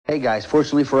Hey guys,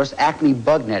 fortunately for us, Acme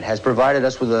BugNet has provided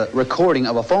us with a recording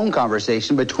of a phone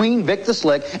conversation between Vic the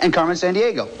Slick and Carmen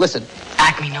Sandiego. Listen.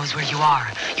 Acme knows where you are.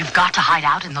 You've got to hide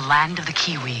out in the land of the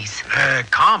Kiwis.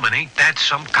 Carmen, ain't that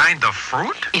some kind of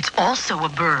fruit? It's also a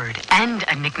bird and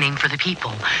a nickname for the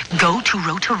people. Go to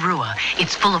Rotorua.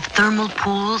 It's full of thermal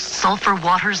pools, sulfur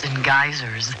waters, and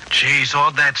geysers. Jeez,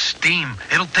 all that steam.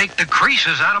 It'll take the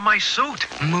creases out of my suit.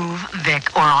 Move,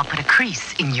 Vic, or I'll put a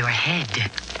crease in your head.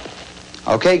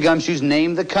 Okay, Gumshoes,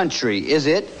 name the country. Is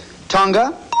it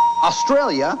Tonga,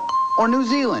 Australia, or New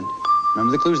Zealand?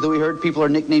 Remember the clues that we heard? People are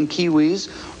nicknamed Kiwis,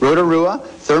 Rotorua,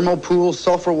 thermal pools,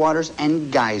 sulfur waters,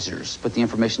 and geysers. Put the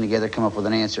information together, come up with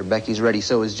an answer. Becky's ready,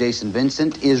 so is Jason.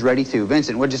 Vincent is ready too.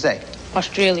 Vincent, what'd you say?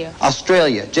 Australia.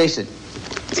 Australia. Jason?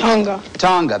 Tonga.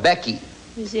 Tonga. Becky?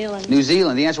 New Zealand. New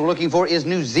Zealand. The answer we're looking for is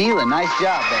New Zealand. Nice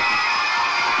job, Becky.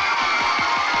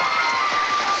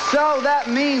 So that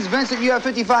means, Vincent, you have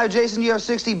 55, Jason, you have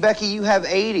 60, Becky, you have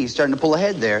 80. Starting to pull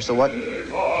ahead there, so what? Vic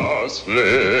the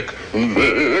Slick,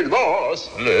 Vic the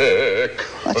Slick.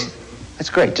 That's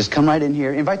great. Just come right in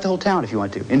here. Invite the whole town if you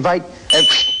want to. Invite...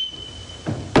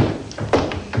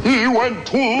 He went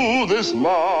to this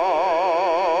mount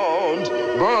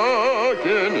back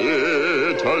in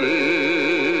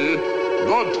Italy.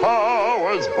 The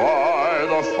towers by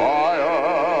the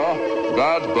fire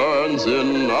that burns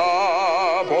in the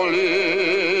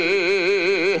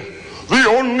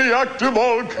only active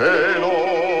volcano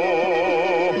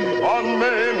on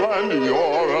mainland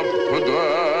Europe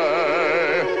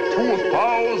today.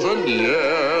 2,000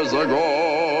 years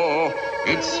ago,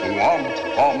 it swamped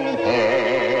Pompeii.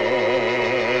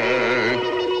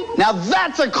 Now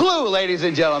that's a clue, ladies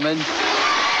and gentlemen.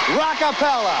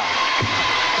 Rockapella.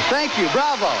 Thank you.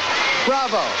 Bravo.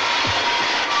 Bravo.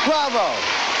 Bravo.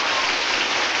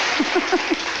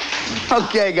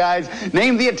 Okay, guys,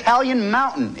 name the Italian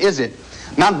mountain. Is it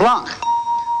Mount Blanc,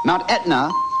 Mount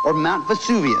Etna, or Mount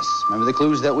Vesuvius? Remember the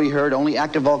clues that we heard? Only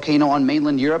active volcano on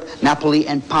mainland Europe, Napoli,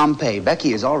 and Pompeii.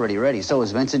 Becky is already ready. So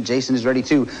is Vincent. Jason is ready,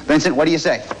 too. Vincent, what do you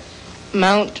say?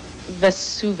 Mount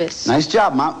Vesuvius. Nice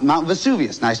job. Mount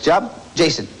Vesuvius. Nice job.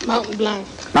 Jason. Mount Blanc.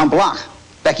 Mount Blanc.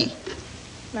 Becky.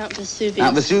 Mount Vesuvius.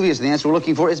 Mount Vesuvius. The answer we're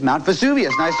looking for is Mount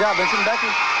Vesuvius. Nice job, Vincent and Becky.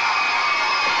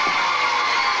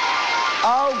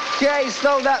 Okay,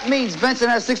 so that means Vincent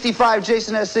has 65,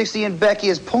 Jason has 60, and Becky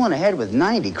is pulling ahead with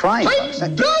 90. Crying bucks.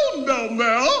 Down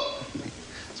there.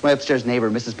 It's my upstairs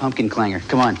neighbor, Mrs. Pumpkin Clanger.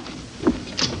 Come on.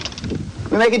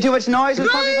 We making too much noise, Mrs.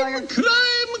 Pumpkin Clanger?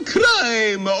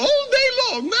 Crime, all day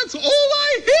long. That's all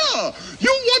I hear. You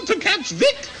want to catch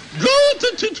Vic? Go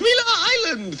to Tutuila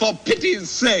Island, for pity's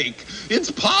sake.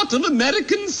 It's part of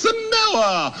American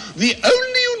Samoa, the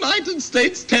only United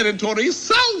States territory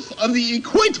south of the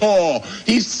equator.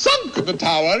 He sunk the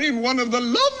tower in one of the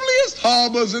loveliest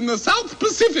harbors in the South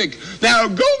Pacific. Now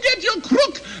go get your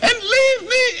crook and leave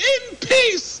me in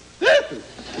peace.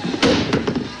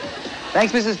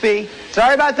 Thanks, Mrs. P.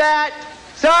 Sorry about that.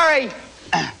 Sorry.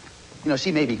 You know,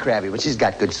 she may be crabby, but she's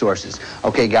got good sources.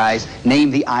 Okay, guys, name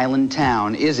the island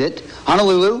town. Is it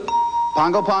Honolulu,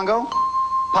 Pongo Pongo,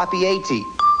 Papeete?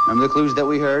 Remember the clues that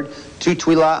we heard?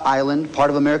 Tutuila Island, part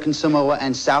of American Samoa,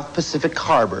 and South Pacific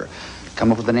Harbor.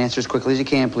 Come up with an answer as quickly as you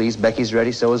can, please. Becky's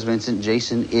ready, so is Vincent.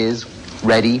 Jason is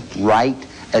ready right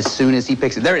as soon as he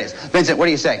picks it. There it is. Vincent, what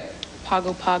do you say?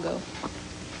 Pago Pago.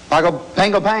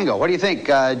 Pango Pango. What do you think,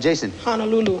 Jason?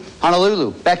 Honolulu.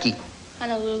 Honolulu. Becky?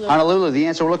 Honolulu. Honolulu. The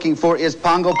answer we're looking for is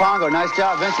Pongo Pongo. Nice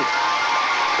job, Vincent.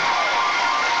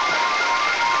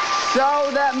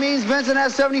 So that means Vincent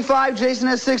has 75, Jason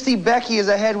has 60, Becky is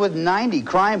ahead with 90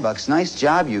 crime bucks. Nice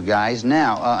job, you guys.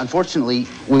 Now, unfortunately,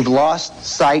 we've lost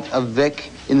sight of Vic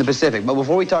in the Pacific. But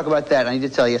before we talk about that, I need to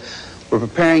tell you, we're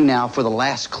preparing now for the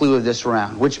last clue of this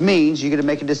round, which means you get to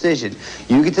make a decision.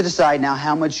 You get to decide now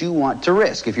how much you want to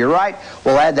risk. If you're right,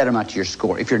 we'll add that amount to your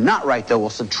score. If you're not right, though, we'll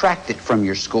subtract it from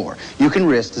your score. You can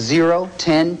risk 0,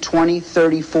 10, 20,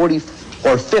 30, 40,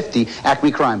 or 50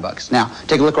 Acme crime bucks. Now,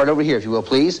 take a look right over here, if you will,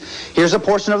 please. Here's a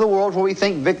portion of the world where we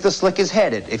think Vic the Slick is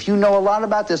headed. If you know a lot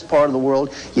about this part of the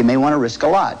world, you may want to risk a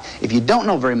lot. If you don't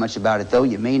know very much about it, though,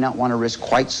 you may not want to risk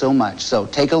quite so much. So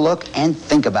take a look and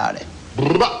think about it. How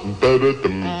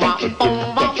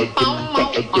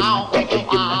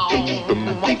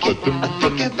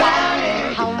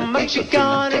much you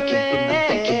gonna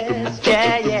risk?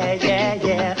 Yeah.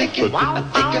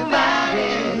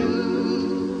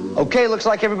 Okay, looks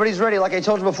like everybody's ready. Like I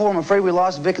told you before, I'm afraid we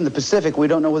lost Vic in the Pacific. We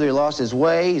don't know whether he lost his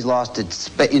way, he's lost it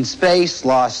in space,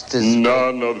 lost his...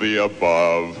 None of the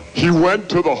above. He went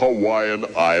to the Hawaiian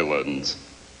Islands.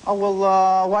 Oh,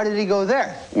 well, why did he go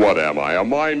there? What am I, a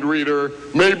mind reader?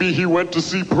 Maybe he went to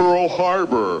see Pearl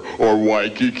Harbor, or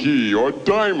Waikiki, or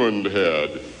Diamond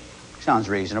Head. Sounds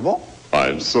reasonable.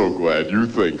 I'm so glad you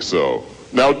think so.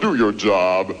 Now do your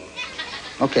job.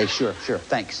 Okay, sure,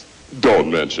 thanks.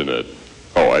 Don't mention it.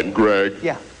 Oh, and Greg?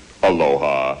 Yeah.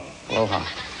 Aloha. Aloha.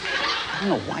 I don't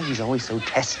know why he's always so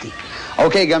testy.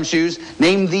 Okay, Gumshoes,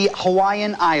 name the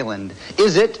Hawaiian island.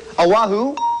 Is it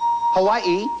Oahu,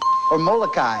 Hawaii, or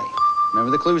Molokai?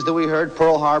 Remember the clues that we heard?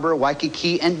 Pearl Harbor,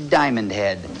 Waikiki, and Diamond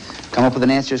Head. Come up with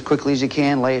an answer as quickly as you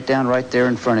can. Lay it down right there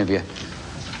in front of you.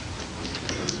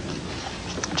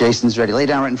 Jason's ready. Lay it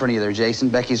down right in front of you there, Jason.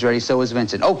 Becky's ready. So is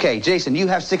Vincent. Okay, Jason, you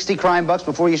have 60 crime bucks.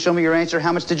 Before you show me your answer,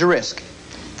 how much did you risk?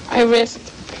 I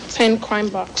risked 10 crime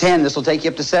bucks. 10. This will take you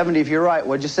up to 70 if you're right.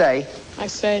 What'd you say? I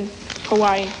said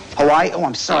Hawaii. Hawaii? Oh,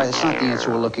 I'm sorry. That's not the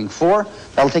answer we're looking for.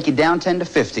 That'll take you down 10 to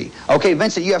 50. Okay,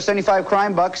 Vincent, you have 75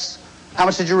 crime bucks. How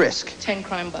much did you risk? 10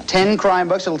 crime bucks. 10 crime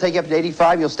bucks. It'll take you up to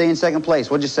 85. You'll stay in second place.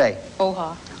 What'd you say?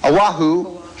 Oahu.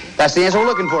 Oahu. That's the answer we're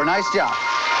looking for. Nice job.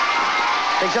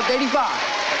 Takes up to 85.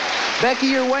 Becky,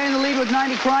 you're way in the lead with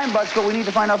 90 crime bucks, but we need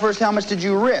to find out first how much did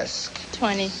you risk?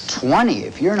 20. 20.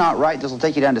 If you're not right, this will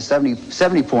take you down to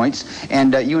 70 points,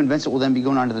 and you and Vincent will then be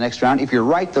going on to the next round. If you're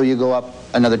right, though, you go up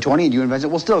another 20, and you and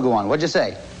Vincent will still go on. What'd you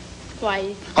say?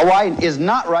 Hawaii. Hawaii is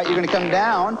not right. You're going to come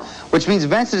down, which means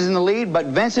Vincent is in the lead, but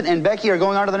Vincent and Becky are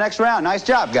going on to the next round. Nice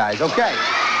job, guys. Okay.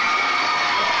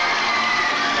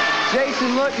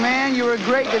 Jason, look, man, you were a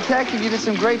great detective. You did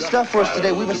some great stuff for us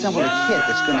today. We've assembled a kit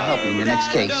that's going to help you in your next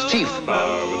case. Chief.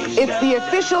 It's the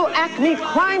official Acme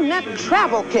CrimeNet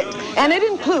travel kit, and it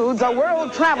includes a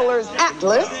World Traveler's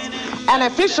Atlas, an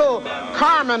official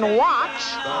Carmen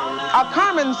watch, a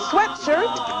Carmen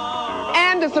sweatshirt,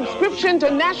 and a subscription to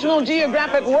National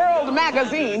Geographic World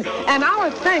magazine. And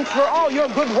our thanks for all your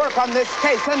good work on this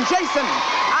case. And Jason,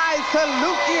 I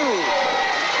salute you.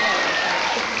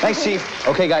 Thanks, Chief.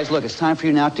 Okay, guys, look, it's time for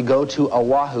you now to go to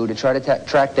Oahu to try to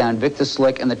track down Vic the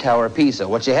Slick and the Tower of Pisa.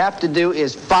 What you have to do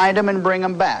is find them and bring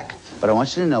them back. But I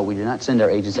want you to know we do not send our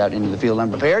agents out into the field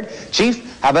unprepared.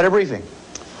 Chief, how about a briefing?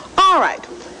 All right.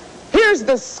 Here's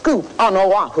the scoop on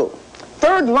Oahu.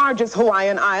 Third largest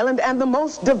Hawaiian island and the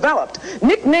most developed,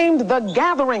 nicknamed the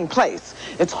Gathering Place.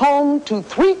 It's home to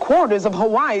 3/4 of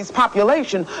Hawaii's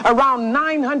population, around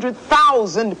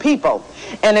 900,000 people.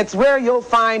 And it's where you'll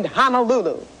find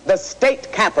Honolulu, the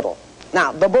state capital.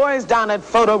 Now, the boys down at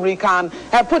Photo Recon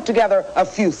have put together a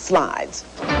few slides.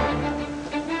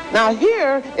 Now,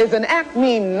 here is an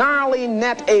Acme gnarly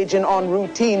net agent on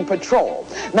routine patrol.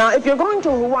 Now, if you're going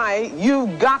to Hawaii,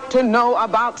 you've got to know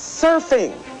about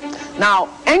surfing. Now,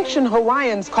 ancient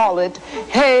Hawaiians call it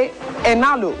he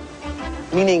enalu,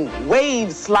 meaning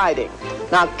wave sliding.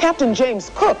 Now, Captain James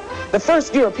Cook, the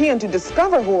first European to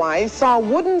discover Hawaii, saw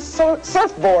wooden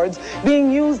surfboards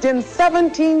being used in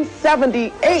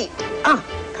 1778.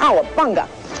 Cowabunga.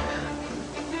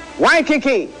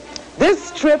 Waikiki. This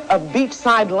strip of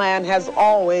beachside land has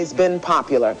always been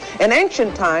popular. In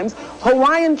ancient times,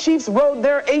 Hawaiian chiefs rode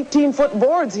their 18-foot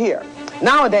boards here.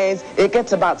 Nowadays, it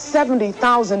gets about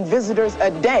 70,000 visitors a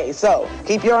day, so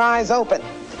keep your eyes open.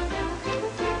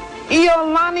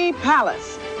 Iolani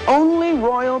Palace, only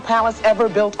royal palace ever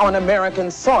built on American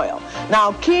soil.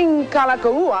 Now, King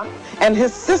Kalakaua and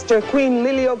his sister, Queen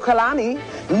Liliuokalani,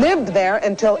 lived there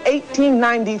until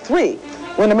 1893.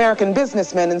 When American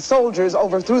businessmen and soldiers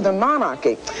overthrew the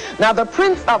monarchy. Now, the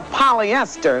Prince of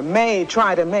Polyester may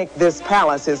try to make this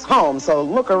palace his home, so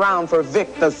look around for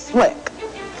Vic the Slick.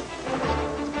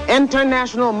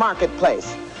 International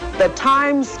Marketplace, the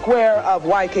Times Square of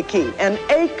Waikiki, an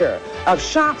acre of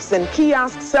shops and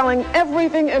kiosks selling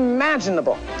everything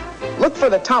imaginable. Look for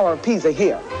the Tower of Pisa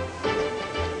here.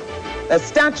 The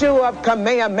statue of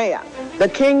Kamehameha, the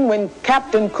king when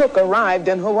Captain Cook arrived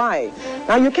in Hawaii.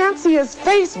 Now, you can't see his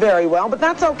face very well, but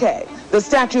that's okay. The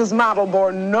statue's model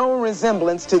bore no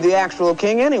resemblance to the actual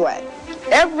king anyway.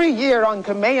 Every year on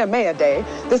Kamehameha Day,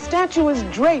 the statue is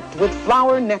draped with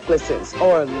flower necklaces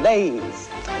or leis.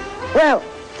 Well,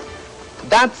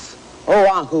 that's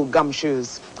Oahu,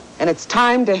 Gumshoes, and it's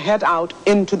time to head out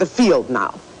into the field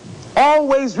now.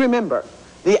 Always remember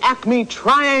the Acme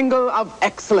Triangle of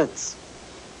Excellence.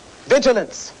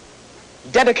 Vigilance,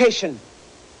 dedication,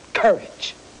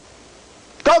 courage.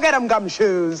 Go get 'em,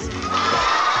 Gumshoes.